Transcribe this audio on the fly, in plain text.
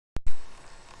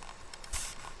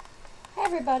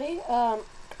everybody, a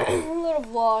little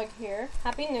vlog here.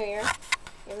 Happy New Year.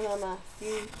 Even though I'm a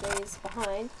few days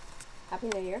behind. Happy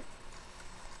New Year.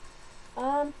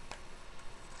 How's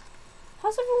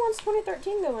everyone's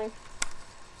 2013 going?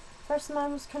 First of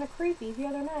mine was kind of creepy the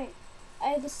other night. I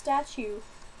had this statue.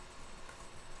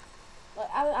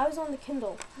 Like, I was on the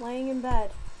Kindle, laying in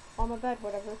bed. On my bed,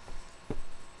 whatever.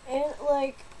 And,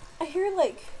 like, I hear,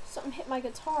 like, something hit my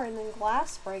guitar and then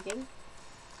glass breaking.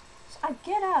 So I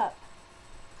get up.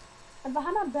 And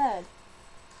behind my bed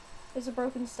is a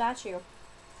broken statue.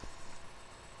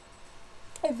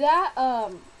 If that,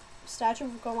 statue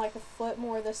had gone, like, a foot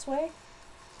more this way,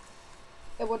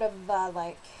 it would have,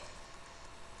 like,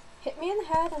 hit me in the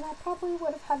head, and I probably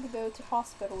would have had to go to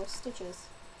hospital with stitches.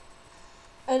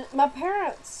 And my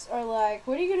parents are like,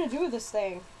 what are you going to do with this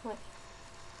thing? I'm like,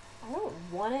 I don't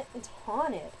want it. It's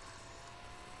haunted.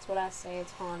 That's what I say.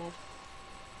 It's haunted.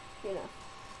 You know.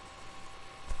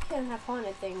 You can't have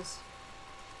haunted things.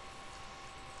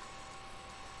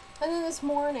 And then this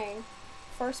morning,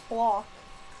 first block,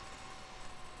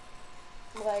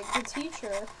 like, the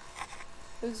teacher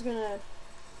was going to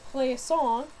play a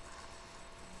song.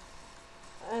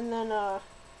 And then,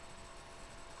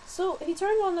 so he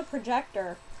turned on the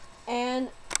projector, and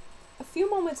a few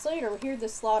moments later, we hear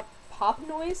this loud pop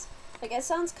noise. Like, it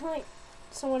sounds kind of like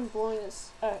someone blowing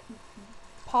this,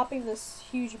 popping this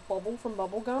huge bubble from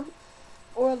bubble gum,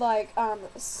 or like,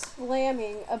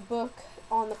 slamming a book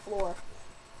on the floor.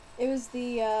 It was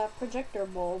the, projector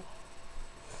bulb.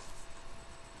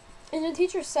 And the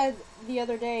teacher said the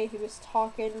other day, he was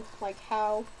talking, like,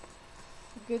 how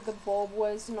good the bulb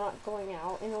was not going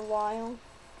out in a while.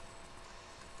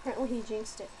 Apparently he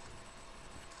jinxed it.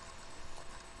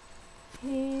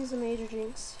 He's a major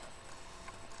jinx.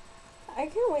 I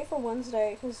can't wait for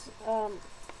Wednesday, because,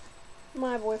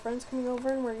 my boyfriend's coming over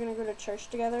and we're gonna go to church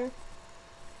together.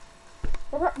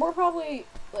 We're probably,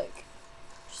 like,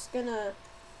 just gonna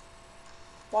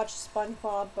watch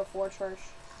SpongeBob before church.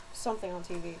 Something on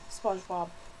TV. SpongeBob.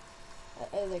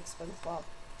 I like SpongeBob.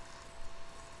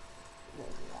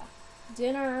 Yeah.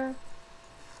 Dinner.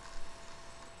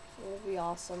 It would be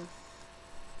awesome.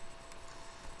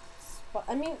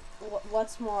 I mean,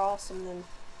 what's more awesome than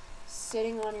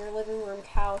sitting on your living room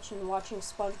couch and watching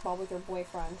SpongeBob with your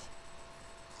boyfriend?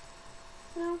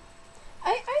 You know?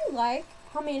 I like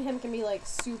how me and him can be, like,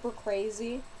 super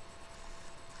crazy,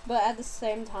 but at the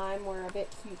same time, we're a bit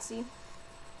cutesy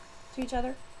to each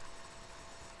other.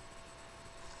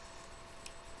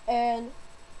 And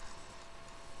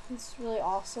it's really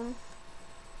awesome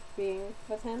being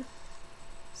with him.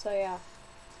 So yeah.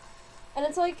 And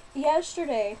it's like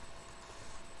yesterday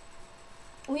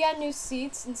we had new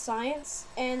seats in science,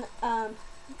 and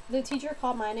the teacher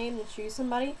called my name to choose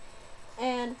somebody,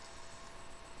 and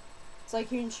it's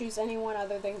like, you can choose anyone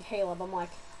other than Caleb. I'm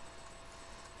like,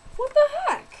 what the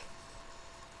heck?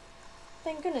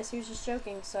 Thank goodness he was just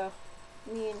joking. So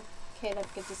me and Caleb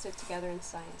get to sit together in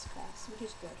science class, which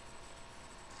is good.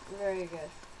 Very good.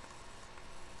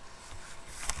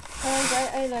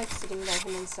 I like sitting by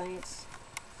him in science.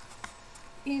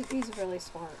 He's really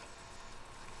smart.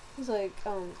 He's like,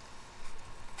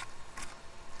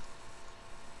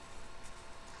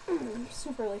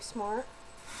 superly smart.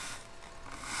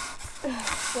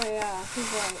 So yeah,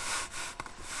 he's like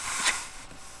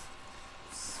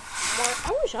smart.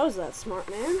 I wish I was that smart,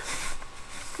 man.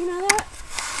 You know that?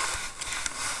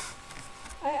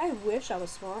 I wish I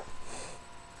was smart.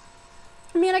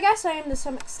 I mean, I guess I am to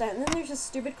some extent. And then there's this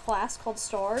stupid class called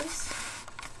STARS.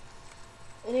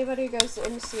 Anybody who goes to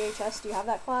MCHS, do you have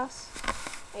that class?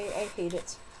 I hate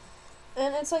it.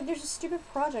 And it's like, there's a stupid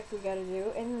project we gotta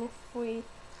do, and if we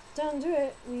don't do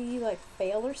it, we, like,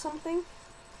 fail or something.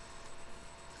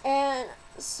 And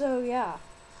so, yeah.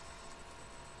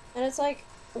 And it's like,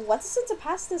 what's the sense to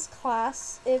pass this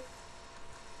class if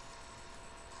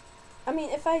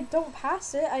I don't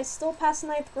pass it, I still pass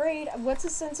 9th grade. What's the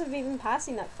sense of even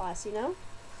passing that class, you know?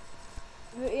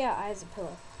 But yeah, I as a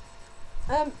pillow.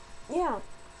 Yeah.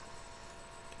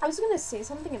 I was gonna say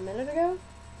something a minute ago.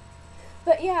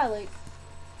 But yeah, like,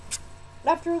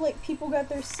 after, like, people got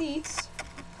their seats,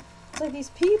 it's like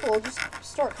these people just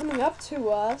start coming up to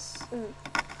us, and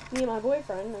me and my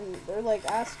boyfriend, and they're, like,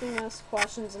 asking us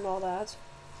questions and all that.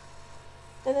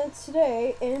 And then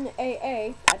today, in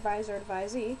AA, advisor,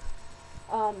 advisee,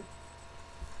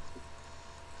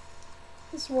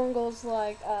 this one girl's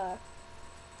like,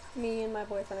 me and my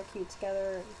boyfriend are cute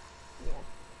together, and yeah.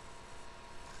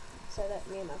 So that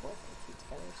me and my boyfriend are cute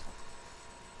together, so.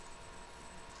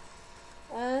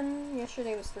 And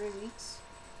yesterday was 3 weeks.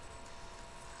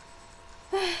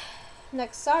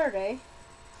 Next Saturday,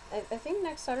 I think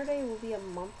next Saturday will be a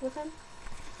month with him.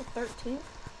 The 13th?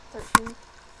 13th.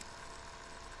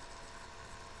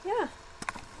 Yeah.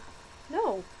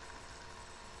 No.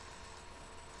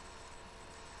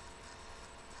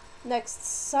 Next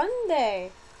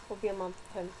Sunday will be a month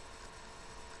with him.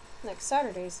 Next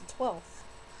Saturday is the 12th.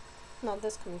 Not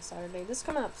this coming Saturday. This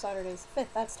coming up Saturday is the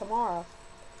 5th. That's tomorrow.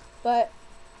 But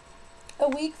a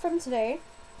week from today,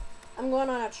 I'm going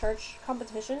on a church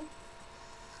competition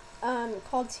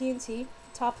called TNT,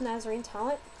 Top Nazarene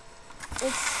Talent.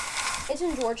 It's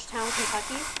in Georgetown,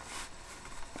 Kentucky.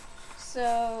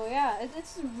 So yeah,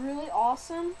 it's really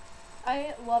awesome.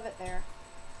 I love it there.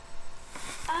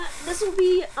 This will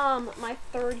be my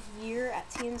 3rd year at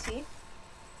TNT.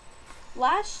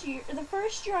 Last year, the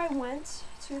first year I went,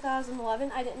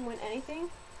 2011, I didn't win anything.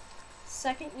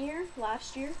 Second year,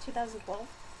 last year, 2012,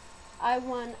 I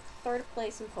won 3rd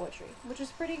place in poetry, which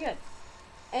is pretty good.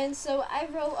 And so I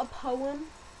wrote a poem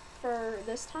for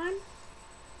this time.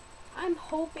 I'm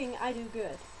hoping I do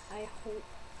good. I hope.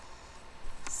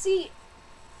 See,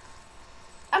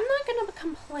 I'm not gonna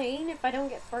complain if I don't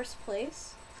get 1st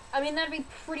place. I mean, that'd be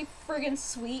pretty friggin'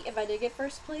 sweet if I did get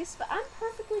 1st place, but I'm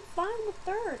perfectly fine with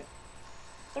 3rd.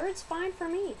 3rd's fine for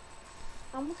me.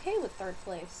 I'm okay with 3rd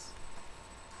place.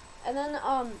 And then,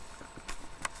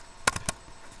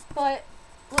 but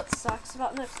what sucks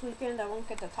about next weekend, I won't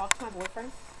get to talk to my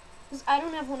boyfriend. Because I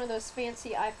don't have one of those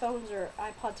fancy iPhones or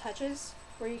iPod Touches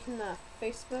where you can,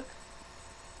 Facebook,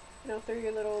 you know, through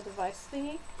your little device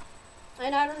thingy.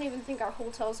 And I don't even think our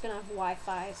hotel's gonna have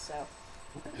Wi-Fi, so.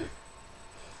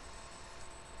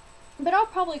 But I'll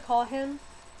probably call him.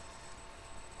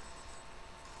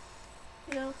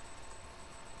 You know.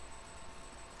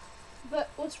 But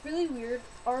what's really weird,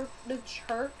 the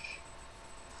church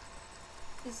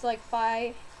is like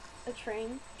by a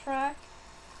train track.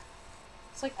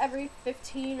 It's like every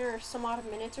 15 or some odd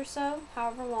minutes or so,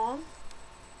 however long,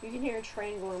 you can hear a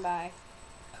train going by.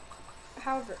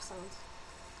 However it sounds.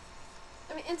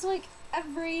 I mean, it's like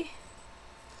every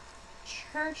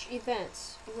church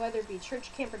event, whether it be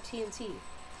church camp or TNT,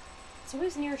 it's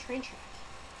always near a train track.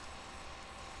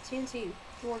 TNT,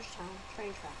 Georgetown,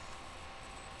 train track.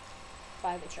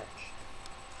 By the church.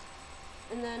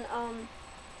 And then,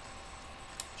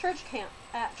 church camp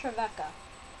at Trevecca.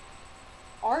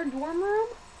 Our dorm room,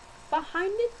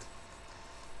 behind it,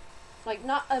 like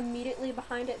not immediately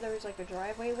behind it, there was like a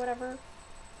driveway, whatever,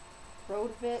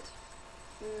 road bit,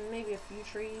 and maybe a few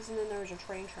trees, and then there was a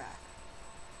train track.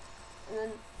 And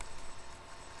then,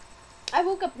 I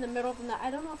woke up in the middle of the night.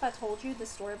 I don't know if I told you this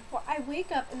story before. I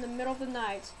wake up in the middle of the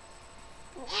night.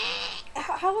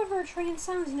 However a train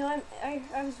sounds, you know, I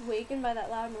was wakened by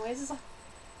that loud noise. It's like,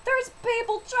 there's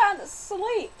people trying to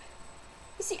sleep.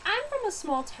 You see, I'm from a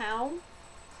small town.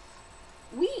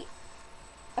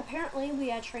 Apparently we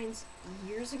had trains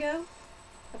years ago.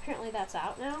 Apparently that's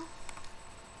out now.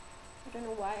 I don't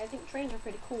know why. I think trains are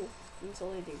pretty cool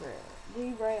until they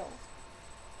derail.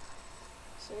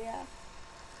 So yeah.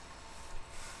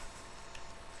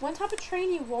 One type of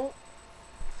train you won't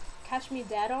catch me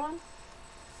dead on,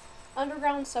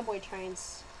 underground subway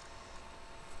trains.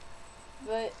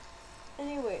 But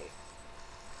anyway,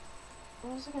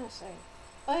 what was I gonna say?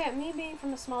 Oh yeah, me being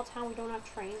from a small town, we don't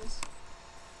have trains,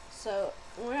 so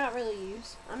I'm not really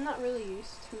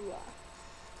used to,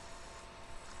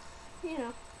 you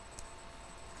know,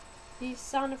 the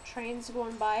sound of trains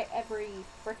going by every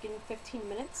frickin' 15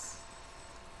 minutes.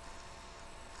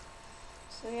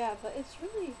 So yeah, but it's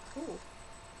really cool.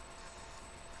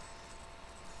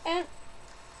 And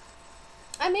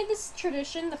I made this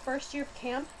tradition the first year of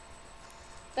camp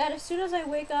that as soon as I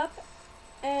wake up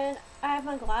and I have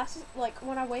my glasses, like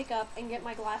when I wake up and get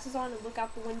my glasses on and look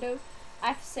out the window, I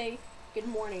have to say good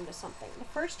morning to something. The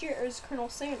first year is Colonel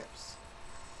Sanders.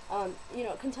 You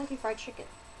know, Kentucky Fried Chicken.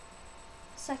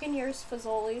 Second year is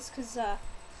Fazoli's, because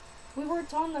we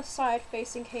worked on the side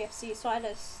facing KFC, so I had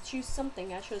to choose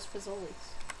something. I chose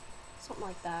Fazoli's. Something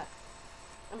like that.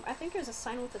 I think there's a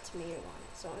sign with a tomato on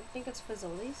it, so I think it's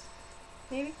Fazoli's.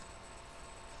 Maybe?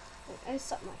 It's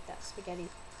something like that. Spaghetti.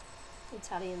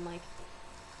 Italian, like.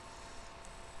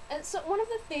 And so one of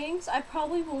the things I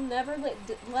probably will never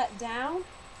let down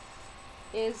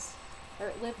is,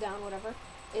 or live down, whatever,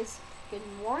 is good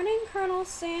morning, Colonel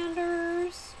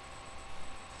Sanders.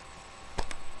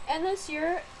 And this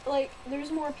year, like,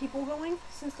 there's more people going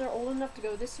since they're old enough to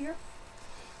go this year.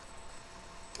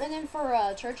 And then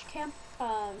for church camp,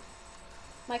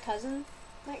 my cousin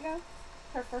might go,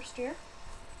 her first year.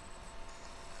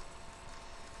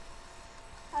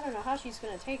 I don't know how she's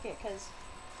gonna take it, because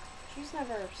she's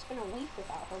never spent a week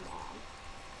without her mom,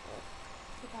 or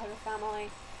without her family.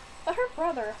 But her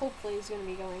brother, hopefully, is going to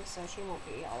be going, so she won't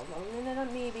be all alone. And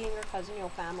then me being her cousin,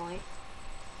 family.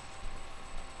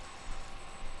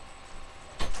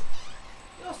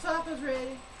 Your supper's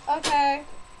ready. Okay.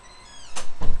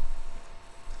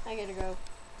 I gotta go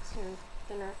soon.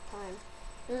 Dinner time.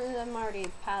 I'm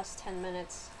already past 10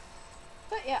 minutes.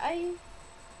 But yeah, I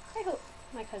hope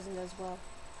my cousin does well.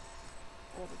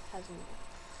 Or the cousin.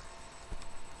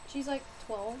 She's like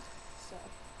 12, so.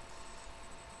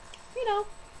 You know,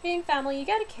 being family, you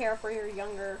gotta care for your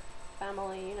younger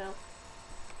family, you know.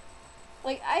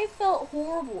 Like, I felt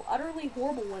horrible, utterly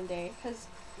horrible one day, because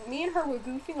me and her were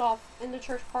goofing off in the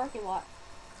church parking lot.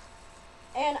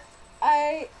 And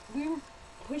we were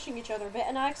pushing each other a bit,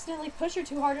 and I accidentally pushed her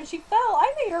too hard, and she fell.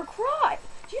 I made her cry.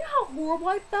 Do you know how horrible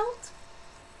I felt?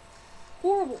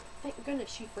 Horrible. Thank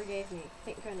goodness she forgave me.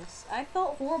 Thank goodness. I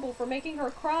felt horrible for making her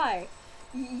cry.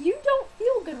 You don't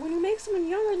feel good when you make someone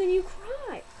younger than you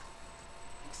cry.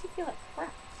 Makes you feel like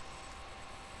crap.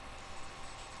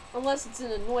 Unless it's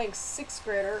an annoying 6th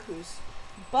grader who's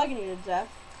bugging you to death,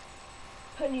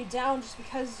 putting you down just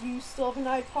because you still have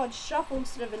an iPod Shuffle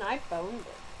instead of an iPhone.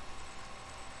 But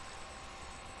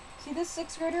see, this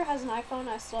 6th grader has an iPhone,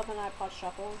 I still have an iPod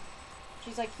Shuffle.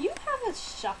 She's like, you have a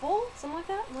Shuffle? Something like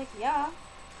that? I'm like, yeah.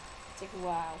 It's like,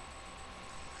 wow.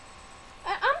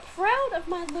 I'm proud of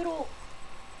my little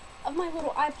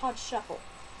iPod Shuffle.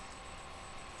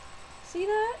 See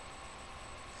that?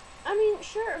 I mean,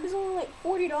 sure, it was only like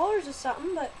 $40 or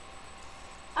something, but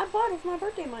I bought it with my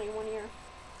birthday money one year.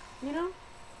 You know?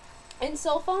 And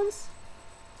cell phones?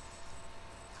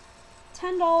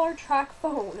 $10 track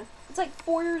phone. It's like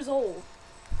 4 years old.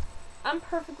 I'm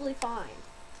perfectly fine.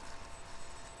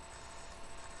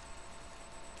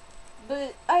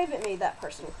 But I haven't made that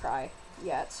person cry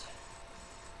yet.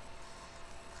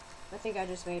 I think I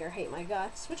just made her hate my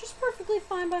guts, which is perfectly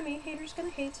fine by me. Haters gonna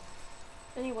hate.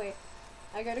 Anyway,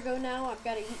 I gotta go now. I've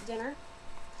gotta eat dinner.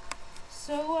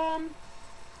 So,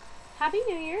 Happy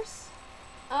New Year's.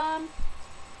 I'll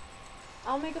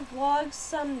make a vlog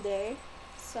someday.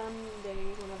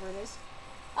 Whenever it is.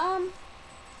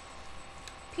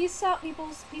 Peace out,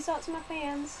 peoples. Peace out to my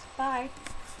fans. Bye.